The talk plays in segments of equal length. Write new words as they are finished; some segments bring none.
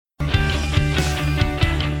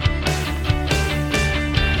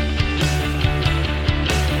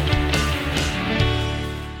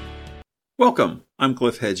Welcome. I'm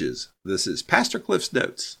Cliff Hedges. This is Pastor Cliff's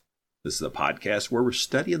Notes. This is a podcast where we're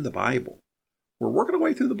studying the Bible. We're working our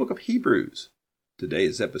way through the book of Hebrews. Today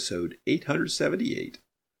is episode 878.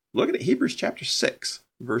 Looking at Hebrews chapter 6,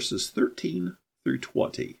 verses 13 through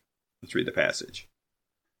 20. Let's read the passage.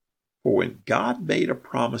 For when God made a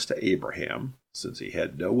promise to Abraham, since he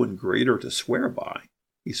had no one greater to swear by,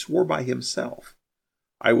 he swore by himself,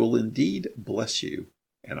 I will indeed bless you,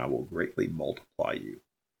 and I will greatly multiply you.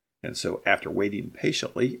 And so after waiting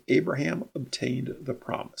patiently, Abraham obtained the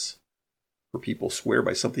promise. For people swear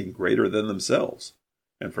by something greater than themselves,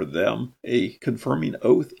 and for them a confirming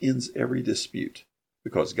oath ends every dispute,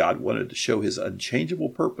 because God wanted to show his unchangeable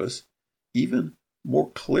purpose even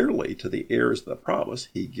more clearly to the heirs of the promise.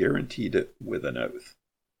 He guaranteed it with an oath,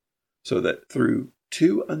 so that through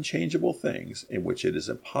two unchangeable things in which it is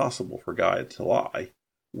impossible for God to lie,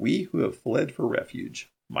 we who have fled for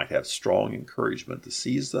refuge might have strong encouragement to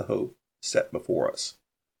seize the hope set before us.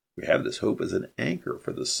 We have this hope as an anchor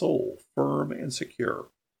for the soul, firm and secure.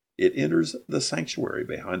 It enters the sanctuary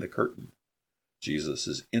behind the curtain. Jesus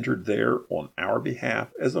has entered there on our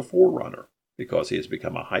behalf as a forerunner, because he has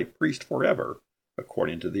become a high priest forever,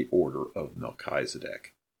 according to the order of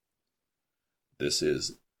Melchizedek. This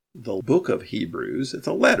is the book of Hebrews. It's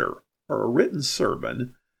a letter, or a written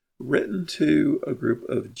sermon, written to a group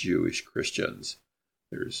of Jewish Christians.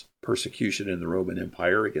 There's persecution in the Roman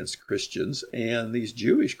Empire against Christians, and these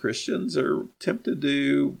Jewish Christians are tempted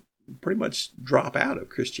to pretty much drop out of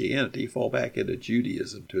Christianity, fall back into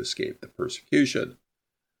Judaism to escape the persecution.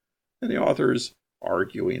 And the author's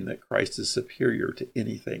arguing that Christ is superior to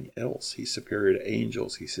anything else. He's superior to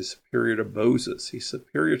angels. He's superior to Moses. He's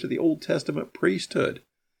superior to the Old Testament priesthood.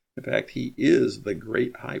 In fact, he is the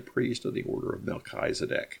great high priest of the order of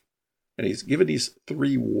Melchizedek. And he's given these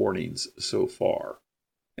three warnings so far.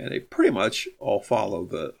 And they pretty much all follow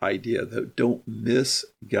the idea that don't miss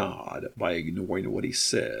God by ignoring what he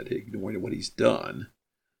said, ignoring what he's done.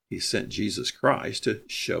 He sent Jesus Christ to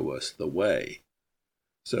show us the way.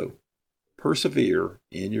 So persevere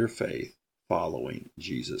in your faith following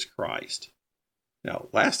Jesus Christ. Now,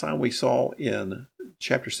 last time we saw in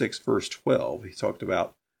chapter 6, verse 12, he talked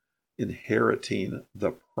about inheriting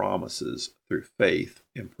the promises through faith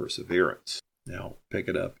and perseverance. Now, pick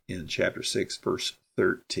it up in chapter 6, verse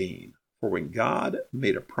 13. For when God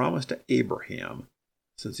made a promise to Abraham,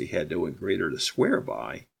 since he had no one greater to swear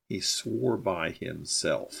by, he swore by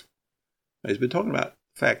himself. Now, he's been talking about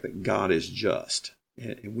the fact that God is just,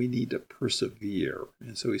 and we need to persevere.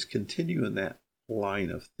 And so he's continuing that line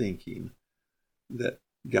of thinking that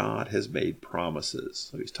God has made promises.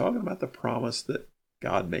 So he's talking about the promise that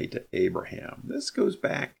God made to Abraham. This goes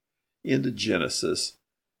back into Genesis,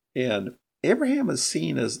 and Abraham is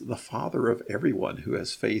seen as the father of everyone who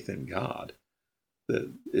has faith in God.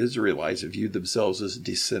 The Israelites viewed themselves as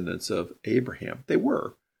descendants of Abraham. They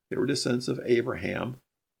were descendants of Abraham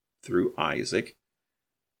through Isaac,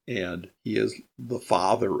 and he is the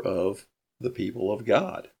father of the people of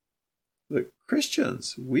God. The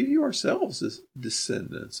Christians, we view ourselves as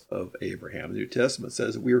descendants of Abraham. The New Testament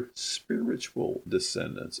says we're spiritual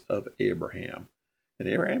descendants of Abraham. And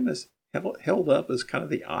Abraham is held up as kind of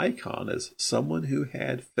the icon, as someone who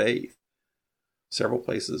had faith. Several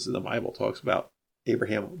places in the Bible talks about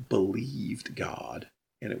Abraham believed God,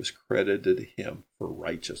 and it was credited to him for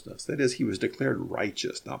righteousness. That is, he was declared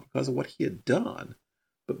righteous, not because of what he had done,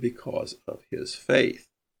 but because of his faith.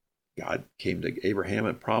 God came to Abraham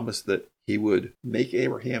and promised that he would make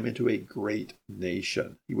Abraham into a great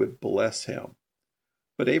nation. He would bless him.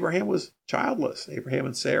 But Abraham was childless, Abraham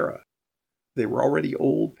and Sarah. They were already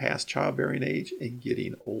old, past childbearing age, and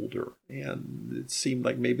getting older. And it seemed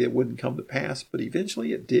like maybe it wouldn't come to pass, but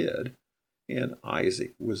eventually it did, and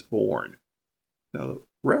Isaac was born. Now, the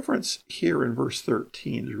reference here in verse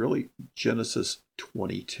 13 is really Genesis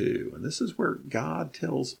 22. And this is where God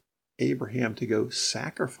tells Abraham to go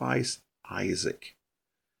sacrifice Isaac.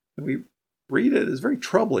 And we read it as very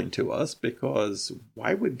troubling to us, because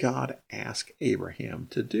why would God ask Abraham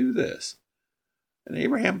to do this? And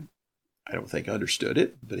Abraham, I don't think, understood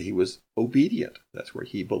it, but he was obedient. That's where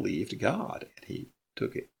he believed God. And he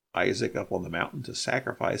took Isaac up on the mountain to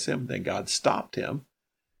sacrifice him. Then God stopped him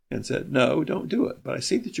and said, no, don't do it. But I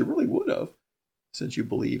see that you really would have, since you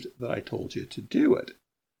believed that I told you to do it.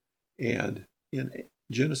 And in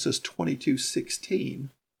Genesis 22:16,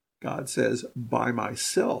 God says, by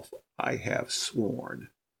myself I have sworn.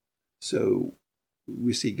 So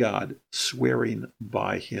we see God swearing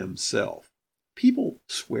by himself. People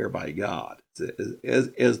swear by God.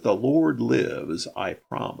 As the Lord lives, I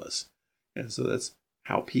promise. And so that's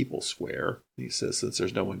how people swear. He says, since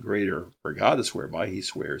there's no one greater for God to swear by, he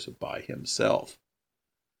swears by himself.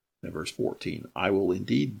 In verse 14, I will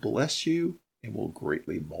indeed bless you and will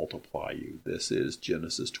greatly multiply you. This is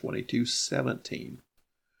Genesis 22:17.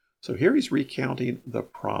 So here he's recounting the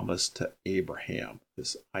promise to Abraham,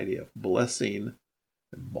 this idea of blessing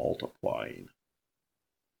and multiplying.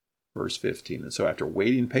 Verse 15, and so after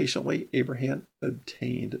waiting patiently, Abraham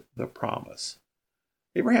obtained the promise.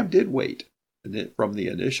 Abraham did wait from the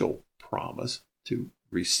initial promise to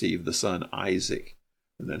receive the son Isaac,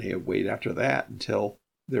 and then he would wait after that until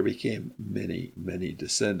there became many, many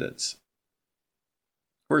descendants.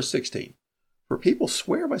 Verse 16, for people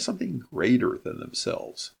swear by something greater than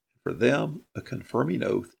themselves. For them, a confirming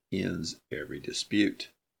oath ends every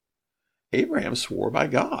dispute. Abraham swore by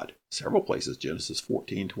God several places. Genesis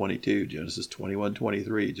 14:22, Genesis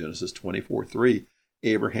 21:23, Genesis 24:3.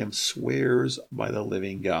 Abraham swears by the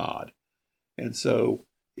living God. And so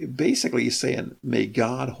basically he's saying, may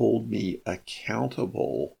God hold me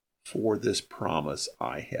accountable for this promise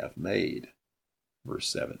I have made. Verse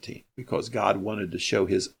 17, because God wanted to show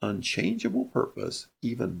his unchangeable purpose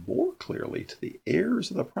even more clearly to the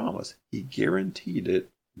heirs of the promise, he guaranteed it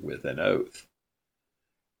with an oath.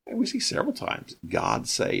 And we see several times God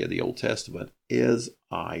say in the Old Testament, as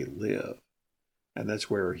I live. And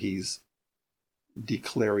that's where he's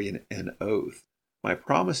declaring an oath. My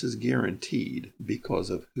promise is guaranteed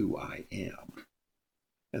because of who I am.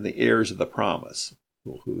 And the heirs of the promise,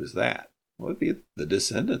 well, who is that? Well, it would be the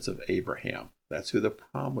descendants of Abraham. That's who the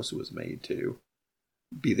promise was made to.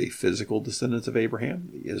 Be they physical descendants of Abraham,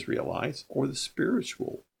 the Israelites, or the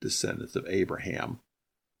spiritual descendants of Abraham,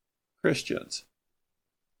 Christians.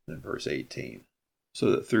 In verse 18,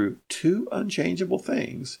 so that through two unchangeable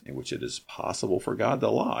things, in which it is possible for God to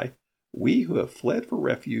lie, we who have fled for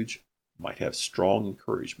refuge might have strong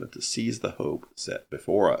encouragement to seize the hope set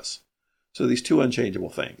before us. So these two unchangeable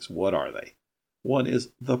things, what are they? One is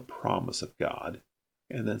the promise of God,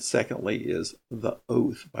 and then secondly is the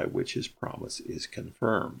oath by which his promise is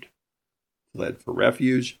confirmed. Fled for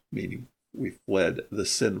refuge, meaning we fled the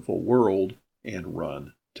sinful world and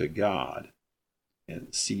run to God.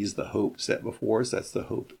 And seize the hope set before us, that's the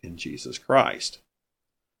hope in Jesus Christ.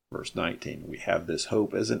 Verse 19, we have this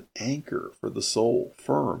hope as an anchor for the soul,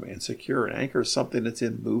 firm and secure. An anchor is something that's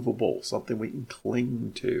immovable, something we can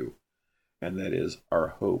cling to. And that is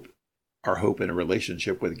our hope in a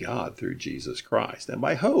relationship with God through Jesus Christ. And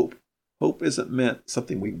by hope isn't meant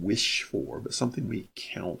something we wish for, but something we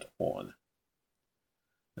count on.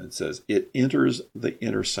 And it says, it enters the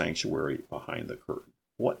inner sanctuary behind the curtain.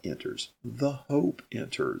 What enters? The hope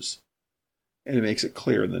enters. And it makes it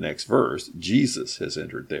clear in the next verse, Jesus has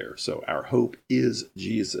entered there. So our hope is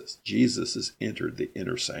Jesus. Jesus has entered the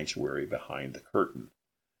inner sanctuary behind the curtain.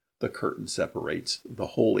 The curtain separates the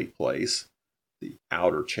holy place, the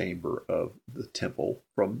outer chamber of the temple,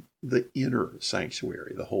 from the inner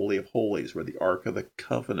sanctuary, the Holy of Holies, where the Ark of the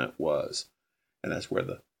Covenant was. And that's where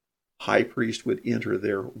the high priest would enter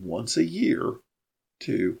there once a year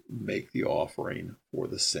to make the offering for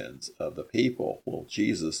the sins of the people. Well,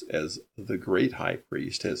 Jesus, as the great high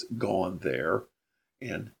priest, has gone there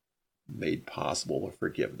and made possible the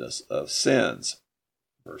forgiveness of sins.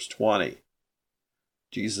 Verse 20,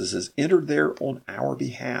 Jesus has entered there on our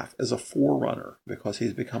behalf as a forerunner because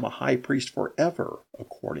he's become a high priest forever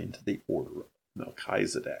according to the order of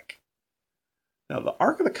Melchizedek. Now, the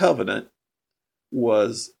Ark of the Covenant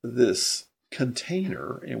was this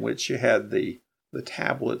container in which you had the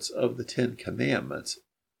tablets of the Ten Commandments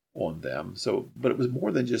on them. But it was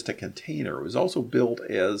more than just a container. It was also built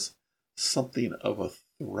as something of a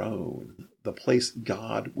throne, the place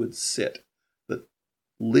God would sit. The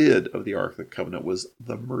lid of the Ark of the Covenant was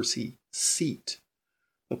the mercy seat,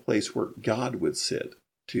 the place where God would sit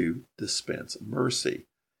to dispense mercy.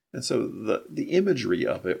 And so the imagery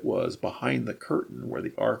of it was behind the curtain where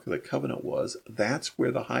the Ark of the Covenant was. That's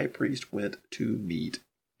where the high priest went to meet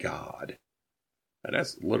God. And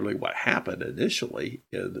that's literally what happened initially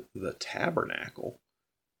in the tabernacle,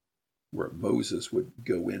 where Moses would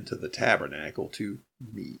go into the tabernacle to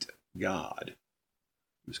meet God.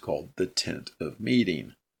 It was called the Tent of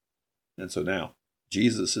Meeting. And so now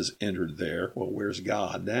Jesus has entered there. Well, where's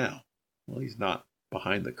God now? Well, he's not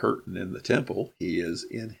behind the curtain in the temple. He is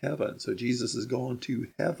in heaven. So Jesus has gone to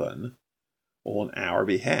heaven on our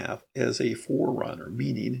behalf as a forerunner,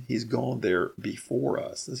 meaning he's gone there before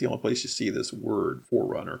us. That's the only place you see this word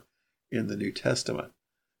forerunner in the New Testament.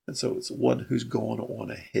 And so it's one who's gone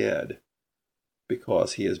on ahead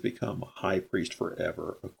because he has become high priest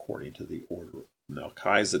forever according to the order of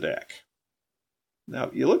Melchizedek. Now,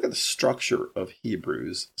 you look at the structure of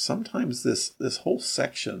Hebrews, sometimes this whole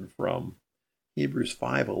section from Hebrews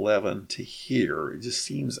 5:11 to here, it just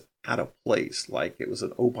seems out of place, like it was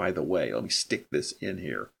an, oh, by the way, let me stick this in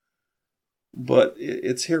here. But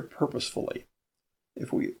it's here purposefully.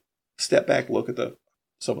 If we step back, look at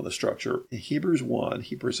some of the structure. In Hebrews 1,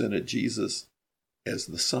 he presented Jesus as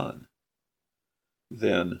the Son.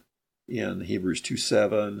 Then in Hebrews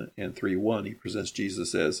 2:7 and 3:1, he presents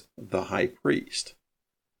Jesus as the high priest.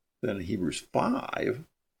 Then in Hebrews 5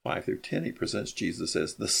 through 10, he presents Jesus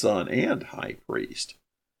as the Son and high priest.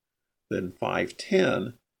 Then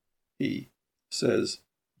 5:10, he says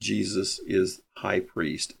Jesus is high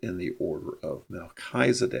priest in the order of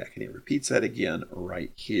Melchizedek. And he repeats that again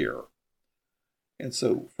right here. And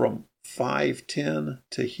so from 5:10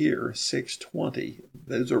 to here, 6:20,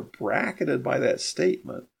 those are bracketed by that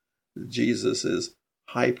statement. Jesus is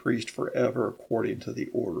high priest forever according to the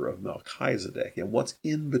order of Melchizedek. And what's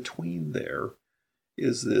in between there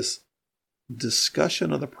is this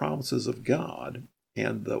discussion of the promises of God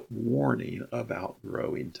and the warning about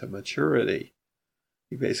growing to maturity.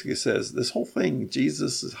 He basically says this whole thing,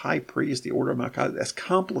 Jesus is high priest, the order of Melchizedek, that's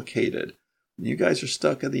complicated. You guys are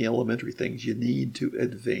stuck in the elementary things. You need to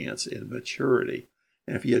advance in maturity.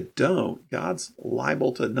 And if you don't, God's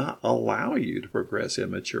liable to not allow you to progress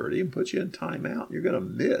in maturity and put you in timeout. You're going to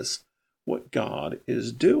miss what God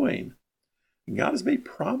is doing. And God has made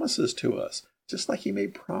promises to us, just like he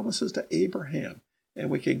made promises to Abraham. And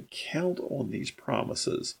we can count on these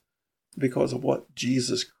promises because of what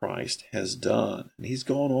Jesus Christ has done. And he's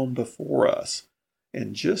gone on before us.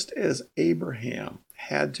 And just as Abraham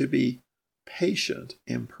had to be patient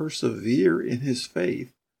and persevere in his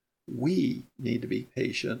faith, we need to be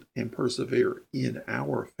patient and persevere in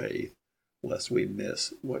our faith, lest we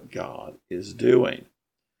miss what God is doing.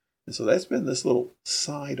 And so that's been this little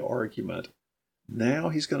side argument. Now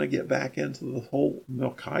he's going to get back into the whole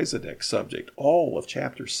Melchizedek subject. All of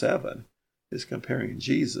chapter 7 is comparing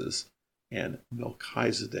Jesus and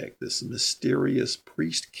Melchizedek, this mysterious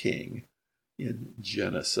priest king in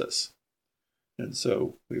Genesis. And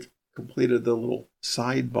so we've completed the little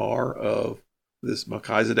sidebar of this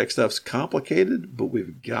Melchizedek stuff's complicated, but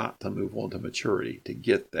we've got to move on to maturity to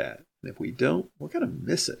get that. And if we don't, we're going to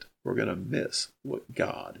miss it. We're going to miss what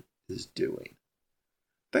God is doing.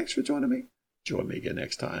 Thanks for joining me. Join me again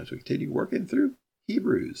next time as we continue working through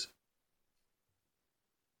Hebrews.